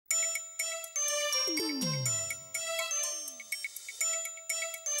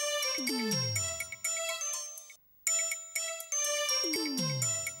Hi,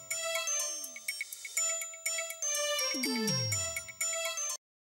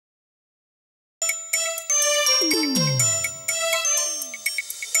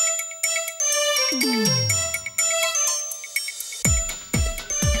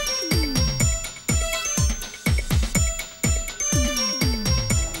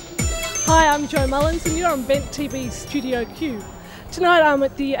 I'm Jo Mullins and you're on Bent TV's Studio Q. Tonight I'm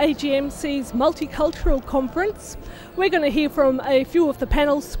at the AGMC's Multicultural Conference. We're going to hear from a few of the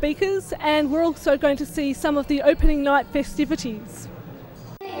panel speakers and we're also going to see some of the opening night festivities.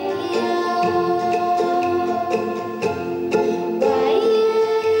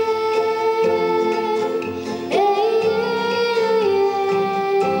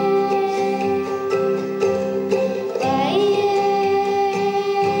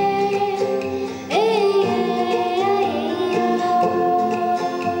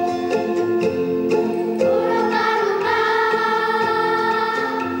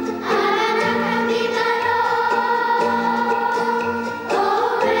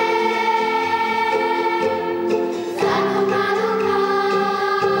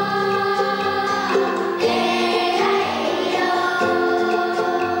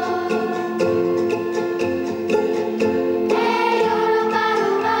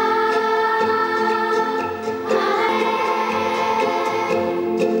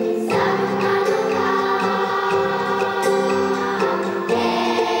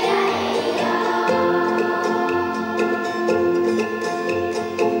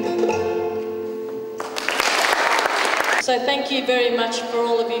 So thank you very much for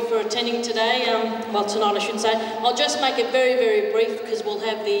all of you for attending today. Well, tonight I should say. I'll just make it very, very brief because we'll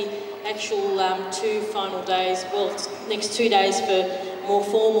have the actual 2 final days, well, next 2 days for more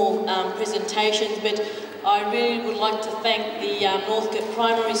formal presentations. But I really would like to thank the Northcote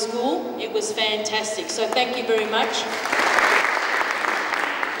Primary School. It was fantastic. So thank you very much.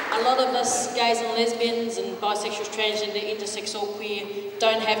 A lot of us gays and lesbians and bisexuals, transgender, intersex or queer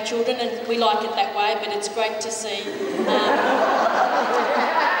don't have children, and we like it that way, but it's great to see. We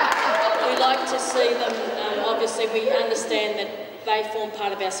like to see them. Obviously, we understand that they form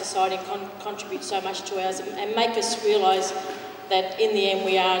part of our society and contribute so much to ours and make us realise that in the end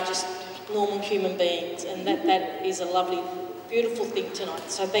we are just normal human beings, and that is a lovely, beautiful thing tonight.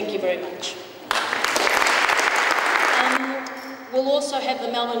 So thank you very much. We'll also have the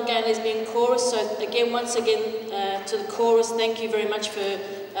Melbourne Gay and Lesbian Chorus, so again, once again, to the chorus, thank you very much for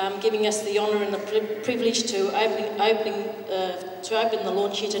giving us the honour and the privilege to open the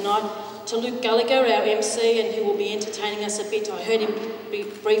launch here tonight. To Luke Gallagher, our MC, and who will be entertaining us a bit. I heard him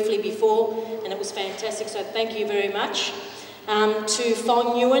briefly before, and it was fantastic, so thank you very much. To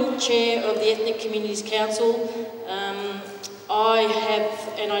Fong Nguyen, Chair of the Ethnic Communities Council. I have,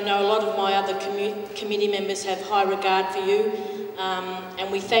 and I know a lot of my other committee members have high regard for you,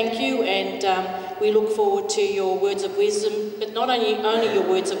 and we thank you, and we look forward to your words of wisdom, but not only your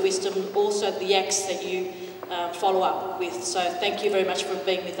words of wisdom, also the acts that you follow up with. So thank you very much for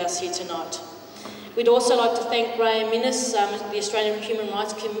being with us here tonight. We'd also like to thank Graham Innes, the Australian Human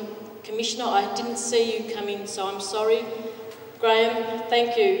Rights Commissioner. I didn't see you come in, so I'm sorry. Graham,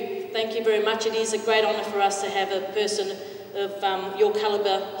 thank you. Thank you very much. It is a great honour for us to have a person of your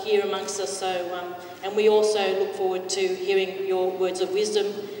calibre here amongst us, so, and we also look forward to hearing your words of wisdom,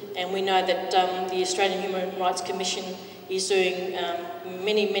 and we know that the Australian Human Rights Commission is doing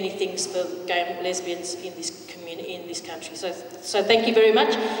many, many things for gay and lesbians in this community, in this country. So thank you very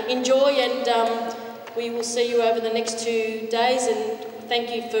much. Enjoy, and we will see you over the next 2 days, and thank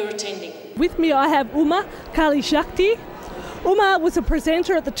you for attending. With me I have Uma Kali Shakti. Uma was a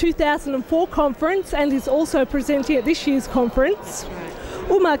presenter at the 2004 conference and is also presenting at this year's conference. Right.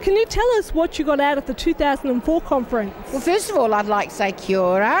 Uma, can you tell us what you got out of the 2004 conference? Well, first of all, I'd like to say kia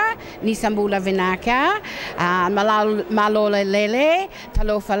ora, nisambula vinaka, malola lele,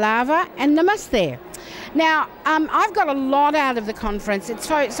 talofa lava, and namaste. Now, I've got a lot out of the conference. It's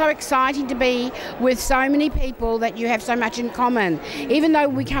so exciting to be with so many people that you have so much in common. Even though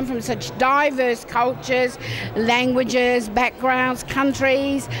we come from such diverse cultures, languages, backgrounds,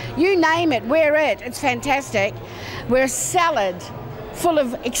 countries, you name it, we're it. It's fantastic. We're a salad full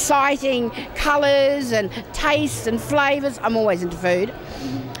of exciting colours and tastes and flavours. I'm always into food.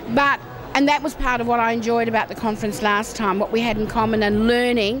 And that was part of what I enjoyed about the conference last time, what we had in common and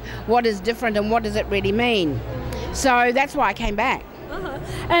learning what is different and what does it really mean. So that's why I came back.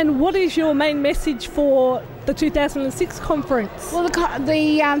 And what is your main message for the 2006 conference? Well,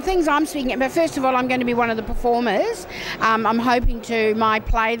 the things I'm speaking about, first of all, I'm going to be one of the performers. I'm hoping my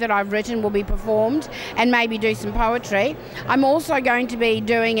play that I've written will be performed and maybe do some poetry. I'm also going to be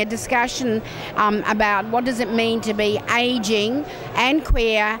doing a discussion about what does it mean to be ageing and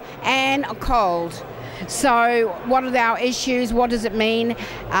queer and cold. So what are our issues, what does it mean,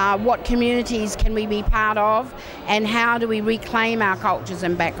 what communities can we be part of, and how do we reclaim our cultures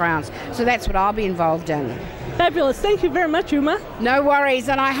and backgrounds. So that's what I'll be involved in. Fabulous. Thank you very much, Uma. No worries,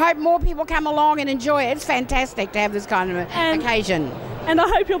 and I hope more people come along and enjoy it. It's fantastic to have this kind of occasion. And I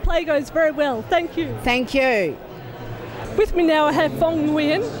hope your play goes very well. Thank you. Thank you. With me now I have Fong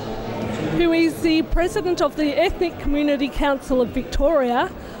Nguyen, who is the President of the Ethnic Community Council of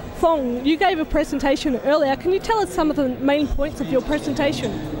Victoria. Fong, you gave a presentation earlier. Can you tell us some of the main points of your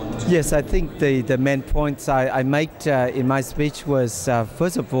presentation? Yes, I think the main points I made in my speech was,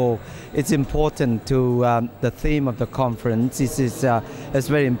 first of all, it's important to the theme of the conference. This is a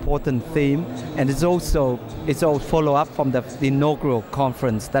very important theme, and it's all follow up from the inaugural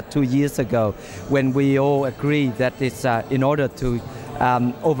conference that 2 years ago, when we all agreed that it's in order to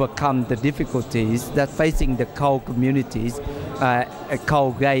overcome the difficulties that facing the coal communities,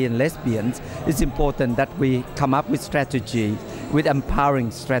 coal gay and lesbians, it's important that we come up with strategy, with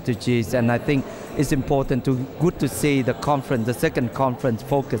empowering strategies, and I think it's good to see the conference, the second conference,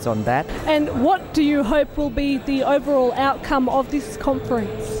 focus on that. And what do you hope will be the overall outcome of this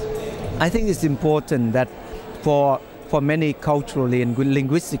conference? I think it's important that for many culturally and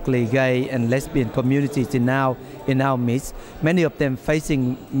linguistically gay and lesbian communities in our midst, many of them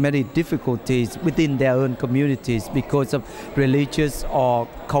facing many difficulties within their own communities because of religious or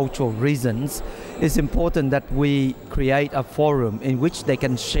cultural reasons. It's important that we create a forum in which they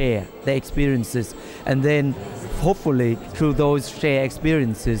can share their experiences, and then hopefully through those shared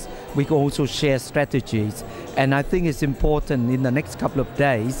experiences we can also share strategies. And I think it's important in the next couple of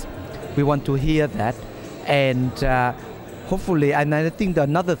days we want to hear that. And hopefully, and I think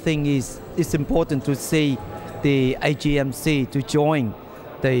another thing is it's important to see the AGMC to join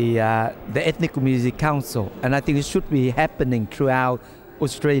the Ethnic Community Council, and I think it should be happening throughout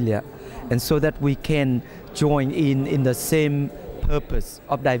Australia, and so that we can join in the same purpose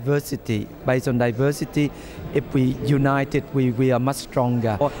of diversity. Based on diversity, if we united, we are much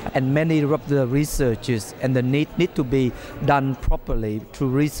stronger. And many of the researches and the need to be done properly through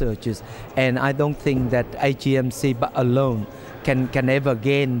researches. And I don't think that AGMC alone can ever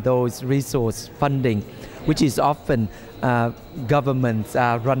gain those resource funding, which is often governments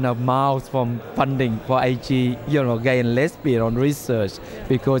run a mouth from funding for gay and lesbian on research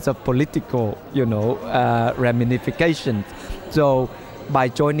because of political, ramifications. So by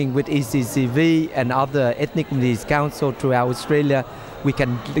joining with ECCV and other ethnic communities council throughout Australia, we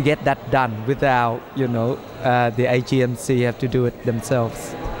can get that done without, the AGMC have to do it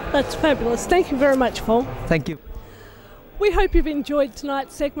themselves. That's fabulous. Thank you very much, Paul. Thank you. We hope you've enjoyed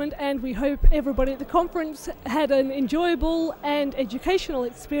tonight's segment, and we hope everybody at the conference had an enjoyable and educational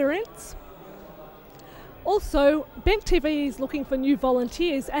experience. Also, Bent TV is looking for new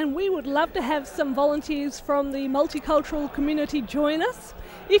volunteers, and we would love to have some volunteers from the multicultural community join us.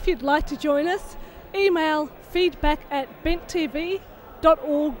 If you'd like to join us, email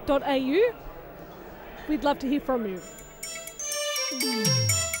feedback@benttv.org.au. We'd love to hear from you.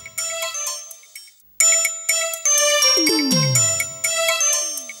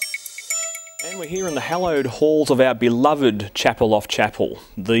 And we're here in the hallowed halls of our beloved Chapel off Chapel,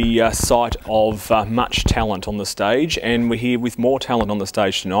 the site of much talent on the stage, and we're here with more talent on the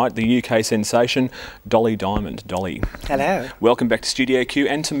stage tonight, the UK sensation, Dolly Diamond. Dolly. Hello. Welcome back to Studio Q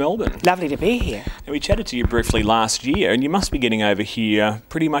and to Melbourne. Lovely to be here. And we chatted to you briefly last year, and you must be getting over here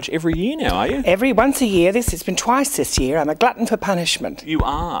pretty much every year now, are you? Once a year. It's been twice this year. I'm a glutton for punishment. You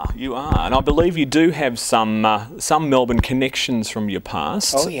are. And I believe you do have some Melbourne connections from your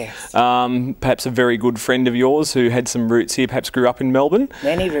past. Oh, yes. Perhaps a very good friend of yours who had some roots here, perhaps grew up in Melbourne.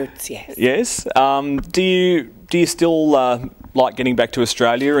 Many roots, yes. Yes. Do you still like getting back to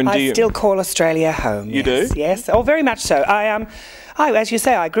Australia? And I still call Australia home. You do? Yes. Oh, very much so. As you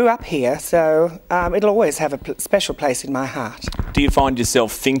say, I grew up here, so it'll always have a special place in my heart. Do you find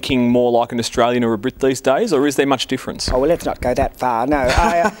yourself thinking more like an Australian or a Brit these days, or is there much difference? Oh, well, let's not go that far, no.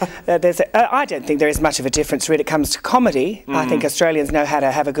 I don't think there is much of a difference when it comes to comedy. I think Australians know how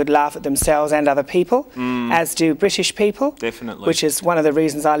to have a good laugh at themselves and other people, as do British people. Definitely. Which is one of the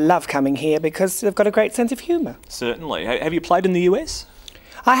reasons I love coming here, because they've got a great sense of humour. Certainly. Have you played in the US?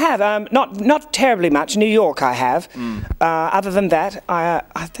 I have, not terribly much. New York I have. Other than that, I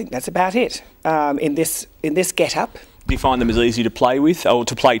think that's about it. In this get-up. Do you find them as easy to play with or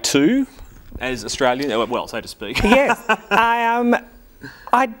to play to as Australian? Well, so to speak. Yes,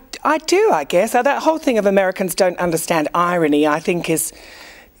 I do, I guess. That whole thing of Americans don't understand irony, I think, is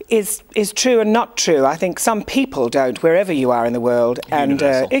true and not true. I think some people don't, wherever you are in the world.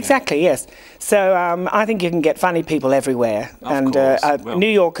 Universal, exactly, yes. So I think you can get funny people everywhere. Of course. Well, New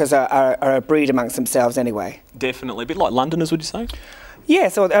Yorkers are a breed amongst themselves anyway. Definitely. A bit like Londoners, would you say?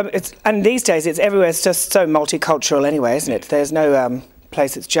 Yes, and these days it's everywhere. It's just so multicultural anyway, isn't it? There's no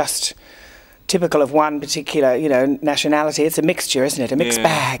place that's just typical of one particular, nationality. It's a mixture, isn't it? A mixed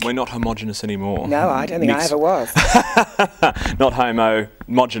bag. We're not homogenous anymore. No, I don't think I ever was. Not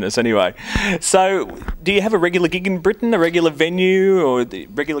homogenous anyway. So, do you have a regular gig in Britain, a regular venue or the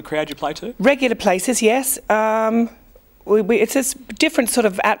regular crowd you play to? Regular places, yes. It's a different sort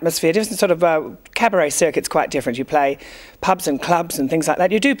of atmosphere, different sort of cabaret circuit's quite different. You play pubs and clubs and things like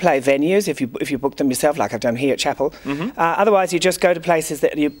that. You do play venues if you book them yourself, like I've done here at Chapel. Otherwise, you just go to places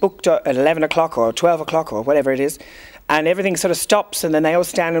that you booked at 11 o'clock or 12 o'clock or whatever it is, and everything sort of stops, and then they all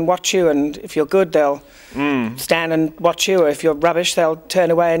stand and watch you, and if you're good, they'll stand and watch you, or if you're rubbish, they'll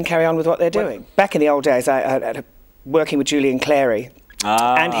turn away and carry on with what they're doing. Back in the old days, working with Julian Clary,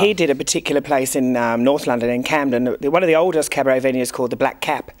 and he did a particular place in North London, in Camden, one of the oldest cabaret venues called the Black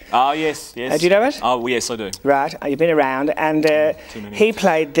Cap. Oh, yes, yes. Do you know it? Oh, yes, I do. Right, you've been around, and he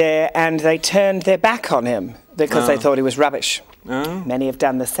played there, and they turned their back on him because they thought he was rubbish. Many have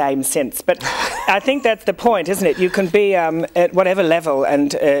done the same since. But I think that's the point, isn't it? You can be at whatever level,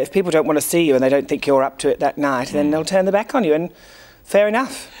 and if people don't want to see you and they don't think you're up to it that night, then they'll turn their back on you, and fair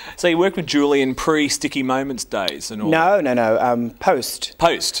enough. So you worked with Julian pre-Sticky Moments days and all? No, post.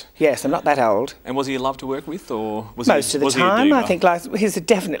 Post? Yes, I'm not that old. And was he a love to work with, or was Most of the time, I think he's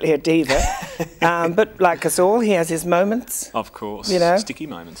definitely a diva. But like us all, he has his moments. Of course. Sticky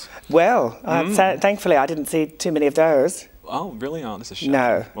moments. Well, thankfully I didn't see too many of those. Oh, really? Oh, that's a shame.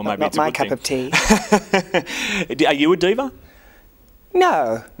 No, well, maybe not it's a my good cup of tea. Are you a diva?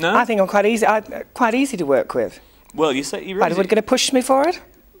 No. No? I think I'm quite easy to work with. Well, you say you really... Are you going to push me for it?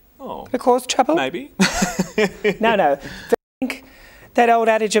 Oh. To cause trouble? Maybe. No. I think that old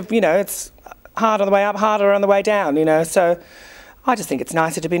adage of, it's hard on the way up, harder on the way down, so I just think it's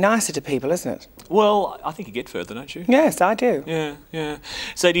nicer to be nicer to people, isn't it? Well, I think you get further, don't you? Yes, I do. Yeah.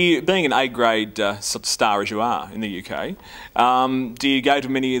 So being an A-grade sort of star as you are in the UK, do you go to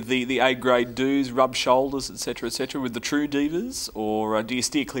many of the A-grade do's, rub shoulders, etc., with the true divas, or do you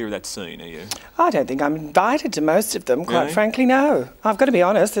steer clear of that scene, are you? I don't think I'm invited to most of them, quite frankly, no. I've got to be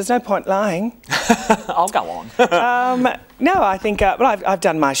honest, there's no point lying. I'll go on. No, I think, I've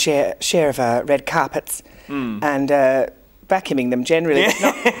done my share of red carpets, and vacuuming them generally,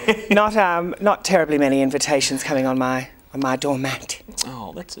 but not terribly many invitations coming on my doormat.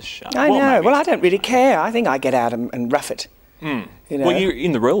 Oh, that's a shame. I know. Well, I don't really care. I think I get out and rough it. Well, you're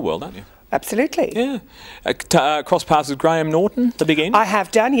in the real world, aren't you? Absolutely. Yeah. Cross paths with Graham Norton, the big end? I have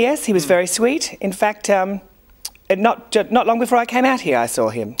done, yes. He was very sweet. In fact, not long before I came out here, I saw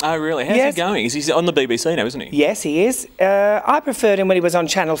him. Oh, really? How's he going? He's on the BBC now, isn't he? Yes, he is. I preferred him when he was on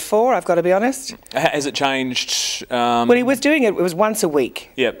Channel 4, I've got to be honest. Has it changed? Well, he was doing it was once a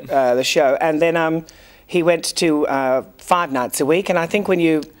week, the show, and then he went to 5 nights a week, and I think when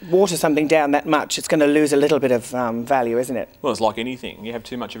you water something down that much, it's going to lose a little bit of value, isn't it? Well, it's like anything. You have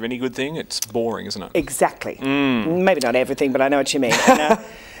too much of any good thing, it's boring, isn't it? Exactly. Maybe not everything, but I know what you mean.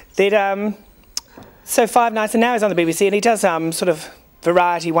 And, so 5 nights, and now he's on the BBC, and he does sort of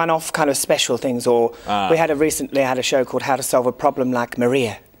variety one-off kind of special things, or we recently had a show called How to Solve a Problem Like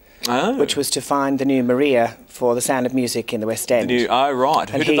Maria, which was to find the new Maria for The Sound of Music in the West End.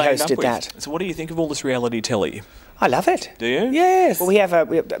 Right. And he hosted that. So what do you think of all this reality telly? I love it. Do you? Yes. Well, we have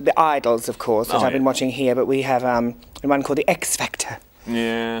the Idols, of course, that I've been watching here, but we have one called the X Factor.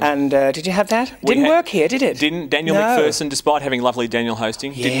 Yeah. And did you have that? Didn't work here, did it? Didn't. Daniel McPherson, despite having lovely Daniel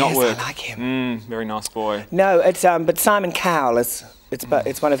hosting, did not work. I like him. Very nice boy. No, it's but Simon Cowell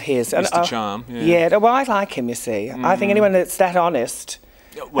it's one of his. Mr. Charm. Yeah. Well, I like him. You see, I think anyone that's that honest.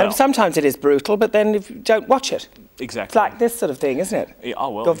 Well, and sometimes it is brutal, but then if you don't watch it, exactly. It's like this sort of thing, isn't it? Yeah,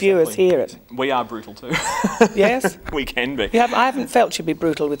 well, your viewers hear it. We are brutal too. Yes, we can be. I haven't felt you'd be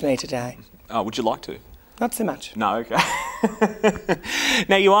brutal with me today. Oh, would you like to? Not so much. No, okay.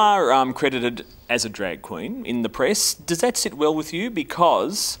 Now, you are credited as a drag queen in the press. Does that sit well with you?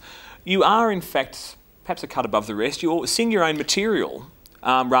 Because you are, in fact, perhaps a cut above the rest. You sing your own material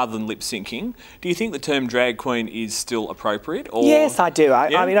rather than lip syncing. Do you think the term drag queen is still appropriate? Or... Yes, I do.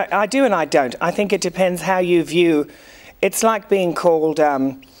 I mean, I do and I don't. I think it depends how you view... It's like being called...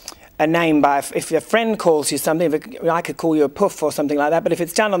 a name by, if a friend calls you something, I could call you a poof or something like that, but if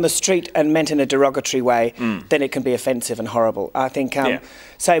it's done on the street and meant in a derogatory way, then it can be offensive and horrible. I think,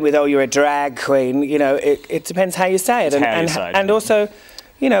 same with, oh, you're a drag queen, you know, it depends how you say it. And also,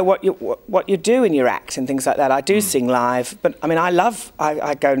 you know, what you do in your act and things like that. I do sing live, but I mean,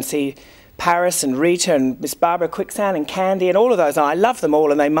 I go and see Paris and Rita and Miss Barbra Quicksand and Candy and all of those. I love them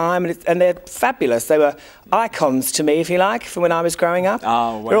all, and they mime, and they're fabulous. They were icons to me, if you like, from when I was growing up.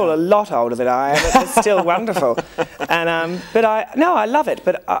 Oh, wow. They're all a lot older than I am, but they're still wonderful. And but I love it.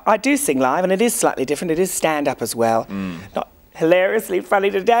 But I do sing live, and it is slightly different. It is stand-up as well. Not hilariously funny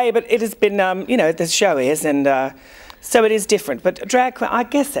today, but it has been, you know, the show is, and so it is different. But drag queen, I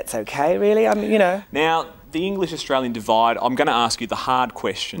guess that's okay, really. I mean, you know. Now, the English-Australian divide, I'm going to ask you the hard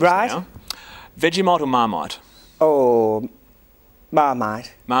questions now. Vegemite or Marmite? Oh,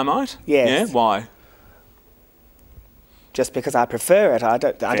 Marmite. Marmite? Yes. Yeah, why? Just because I prefer it. I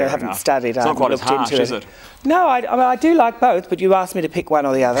haven't studied. It's not quite as harsh, is it? No, I do like both, but you asked me to pick one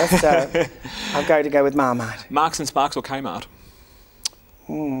or the other, so I'm going to go with Marmite. Marks and Sparks or Kmart?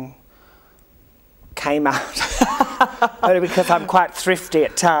 Kmart. Only because I'm quite thrifty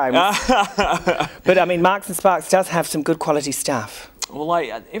at times. But I mean, Marks and Sparks does have some good quality stuff. Well,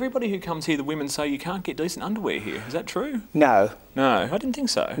 like, everybody who comes here, the women say you can't get decent underwear here. Is that true? No. No, I didn't think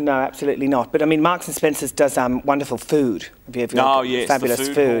so. No, absolutely not. But I mean, Marks and Spencer's does wonderful food. Oh, yes, fabulous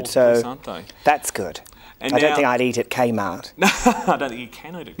food. So aren't they? That's good. And I don't think I'd eat at Kmart. No, I don't think you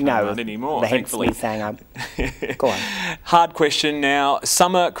can eat at Kmart anymore, thankfully. Hence me saying I'm... Go on. Hard question now.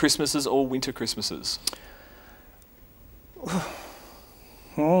 Summer Christmases or winter Christmases?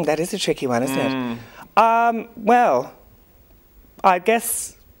 That is a tricky one, isn't it? Well, I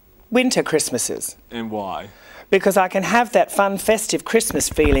guess winter Christmases. And why? Because I can have that fun, festive Christmas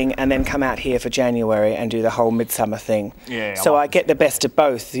feeling and then come out here for January and do the whole midsummer thing. Yeah, so I get the best of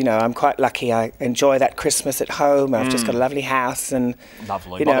both. You know, I'm quite lucky. I enjoy that Christmas at home. I've just got a lovely house and...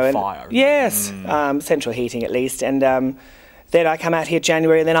 Lovely, you know, by the fire. Yes, central heating at least. And then I come out here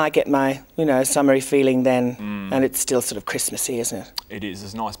January and then I get my, you know, summery feeling then. And it's still sort of Christmassy, isn't it? It is.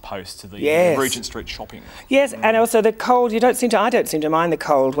 There's a nice post to the Regent Street shopping. Yes, and also the cold. I don't seem to mind the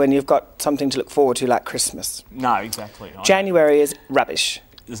cold when you've got something to look forward to like Christmas. No, exactly. January is rubbish.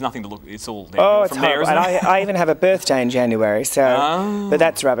 There's nothing to look. It's all there. Oh, it's horrible. And I even have a birthday in January, so but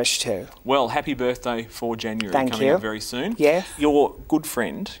that's rubbish too. Well, happy birthday for January. Thank you. Coming up very soon. Yes. Your good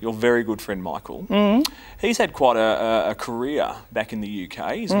friend, your very good friend Michael. He's had quite a career back in the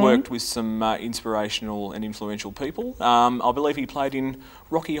UK. He's worked with some inspirational and influential people. I believe he played in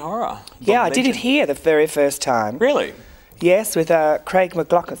Rocky Horror. Yeah, I did it here the very first time. Really? Yes, with Craig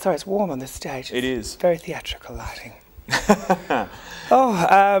McLachlan. Sorry, it's warm on this stage. It is. Very theatrical lighting.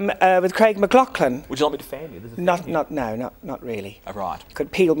 With Craig McLachlan. Would you like me to fan you? Not really. Oh, right. You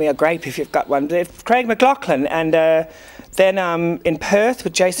could peel me a grape if you've got one. But if Craig McLachlan, and then in Perth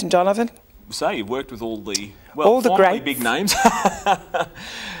with Jason Donovan. So you've worked with all the great big names.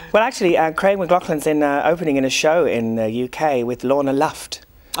 Well, actually, Craig McLachlan's opening in a show in the UK with Lorna Luft.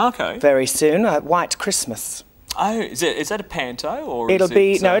 Okay. Very soon, White Christmas. Oh, is that a panto or? It'll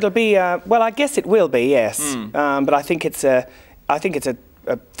be it'll be. Well, I guess it will be. Yes, but I think it's a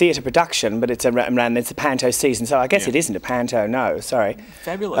theatre production, but it's a panto season, so I guess it isn't a panto. No, sorry.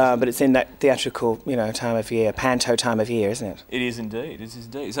 Fabulous. But it's in that theatrical, time of year, panto time of year, isn't it? It is indeed. It is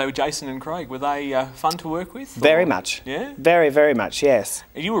indeed. So Jason and Craig, were they fun to work with? Very much. Yeah. Very, very much. Yes.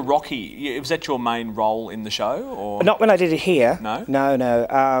 You were Rocky. Was that your main role in the show, or not when I did it here? No. No.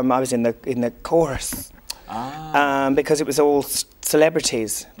 I was in the chorus. Because it was all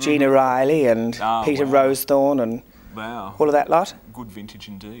celebrities, Gina Riley and Peter Rosethorn and all of that lot. Good vintage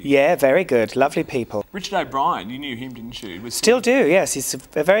indeed. Yeah, very good. Lovely people. Richard O'Brien, you knew him, didn't you? Still do, yes. He's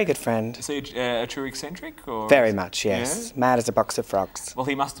a very good friend. Is he a true eccentric? Or very much, yes. Yeah? Mad as a box of frogs. Well,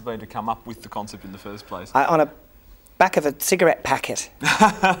 he must have been to come up with the concept in the first place. On a back of a cigarette packet.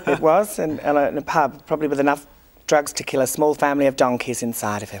 It was, and in a pub, probably with enough drugs to kill a small family of donkeys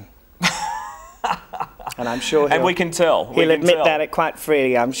inside of him. And I'm sure he'll admit that quite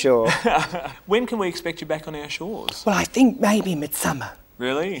freely, I'm sure. When can we expect you back on our shores? Well, I think maybe midsummer.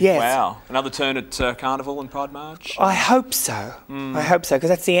 Really? Yes. Wow. Another turn at Carnival and Pride March? I hope so. I hope so, because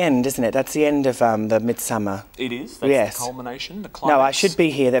that's the end, isn't it? That's the end of the midsummer. It is? That's the culmination, the climax? No, I should be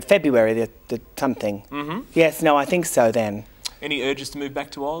here, February, the something. Yes, no, I think so then. Any urges to move back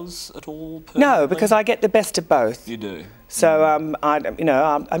to Oz at all? No, because I get the best of both. You do. So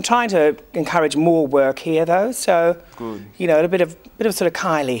I'm trying to encourage more work here, though. So good. A bit of sort of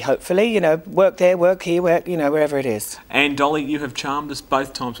Kylie, hopefully. Work there, work here, work wherever it is. And Dolly, you have charmed us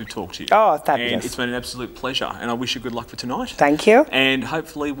both times we've talked to you. Oh, fabulous! And it's been an absolute pleasure. And I wish you good luck for tonight. Thank you. And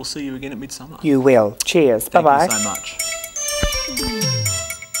hopefully we'll see you again at Midsummer. You will. Cheers. Bye bye. Thank you so much.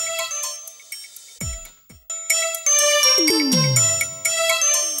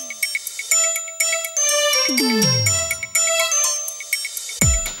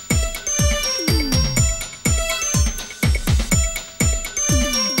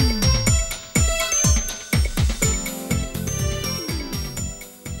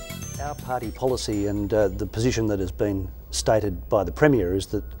 Our party policy and the position that has been stated by the Premier is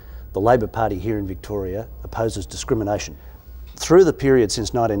that the Labor Party here in Victoria opposes discrimination. Through the period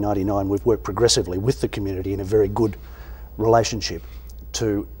since 1999, we've worked progressively with the community in a very good relationship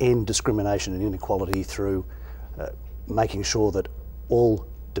to end discrimination and inequality through making sure that all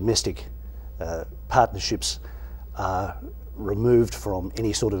domestic partnerships are removed from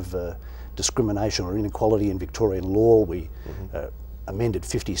any sort of discrimination or inequality in Victorian law. We amended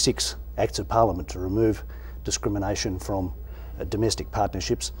 56 Acts of Parliament to remove discrimination from domestic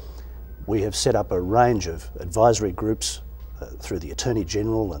partnerships. We have set up a range of advisory groups through the Attorney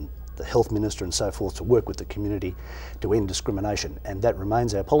General and the Health Minister and so forth to work with the community to end discrimination, and that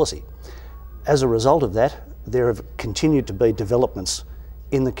remains our policy. As a result of that, there have continued to be developments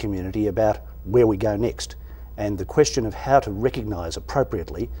in the community about where we go next, and the question of how to recognise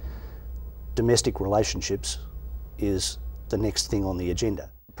appropriately domestic relationships is the next thing on the agenda.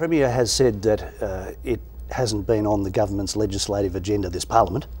 The Premier has said that it hasn't been on the government's legislative agenda, this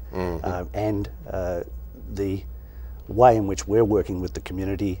Parliament, and the way in which we're working with the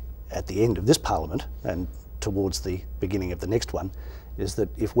community at the end of this Parliament and towards the beginning of the next one is that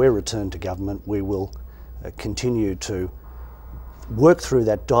if we're returned to government, we will continue to work through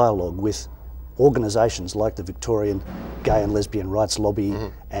that dialogue with organisations like the Victorian Gay and Lesbian Rights Lobby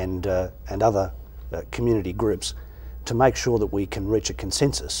and other community groups to make sure that we can reach a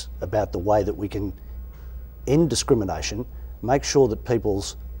consensus about the way that we can end discrimination, make sure that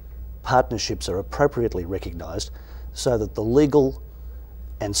people's partnerships are appropriately recognised so that the legal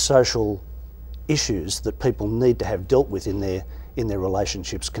and social issues that people need to have dealt with in their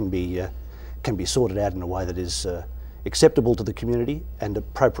relationships can be sorted out in a way that is acceptable to the community and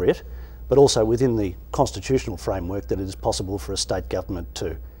appropriate, but also within the constitutional framework that it is possible for a state government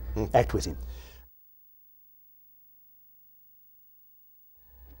to act within.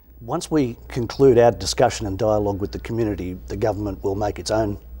 Once we conclude our discussion and dialogue with the community, the government will make its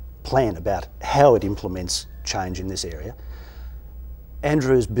own plan about how it implements change in this area.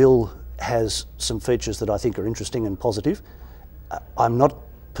 Andrew's bill has some features that I think are interesting and positive. I'm not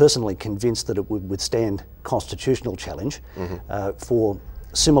personally convinced that it would withstand constitutional challenge for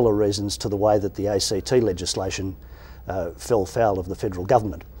similar reasons to the way that the ACT legislation fell foul of the federal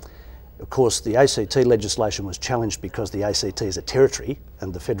government. Of course, the ACT legislation was challenged because the ACT is a territory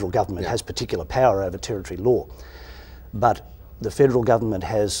and the federal government has particular power over territory law. But the federal government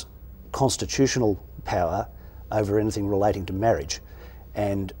has constitutional power over anything relating to marriage.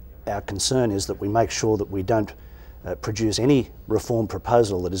 And our concern is that we make sure that we don't produce any reform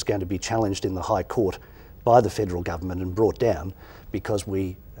proposal that is going to be challenged in the High Court by the federal government and brought down because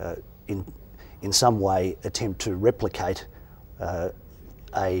we, in some way, attempt to replicate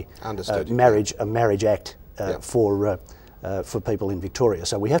a marriage act for people in Victoria.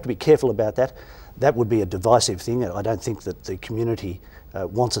 So we have to be careful about that. That would be a divisive thing. I don't think that the community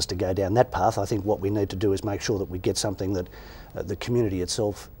wants us to go down that path. I think what we need to do is make sure that we get something that the community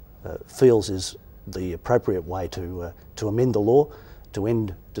itself feels is the appropriate way to amend the law, to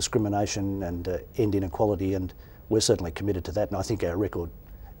end discrimination and end inequality, and we're certainly committed to that, and I think our record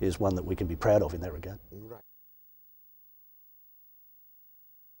is one that we can be proud of in that regard.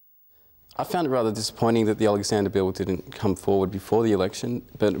 I found it rather disappointing that the Alexander Bill didn't come forward before the election,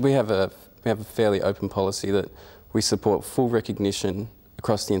 but we have a fairly open policy that we support full recognition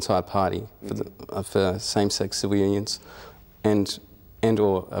across the entire party for same-sex civil unions and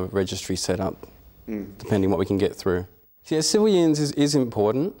or a registry set up, depending what we can get through. So yeah, civil unions is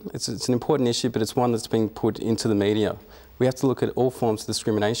important. It's an important issue, but it's one that's being put into the media. We have to look at all forms of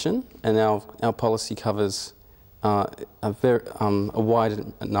discrimination, and our policy covers a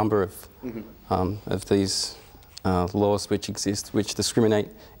wide number of these laws which exist, which discriminate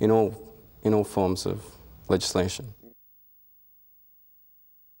in all forms of legislation.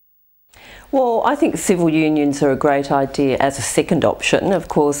 Well, I think civil unions are a great idea as a second option. Of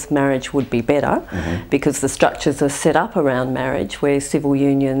course, marriage would be better because the structures are set up around marriage, where civil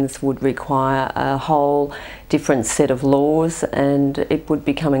unions would require a whole different set of laws and it would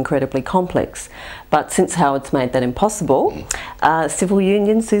become incredibly complex. But since Howard's made that impossible, civil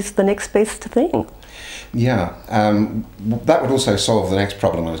unions is the next best thing. Yeah, that would also solve the next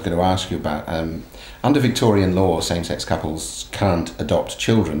problem I was going to ask you about. Under Victorian law, same-sex couples can't adopt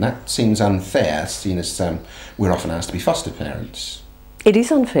children. That seems unfair, seeing as we're often asked to be foster parents. It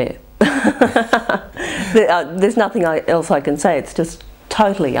is unfair. There's nothing else I can say. It's just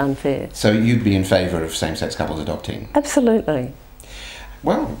totally unfair. So you'd be in favour of same-sex couples adopting? Absolutely.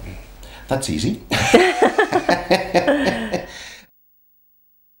 Well, that's easy.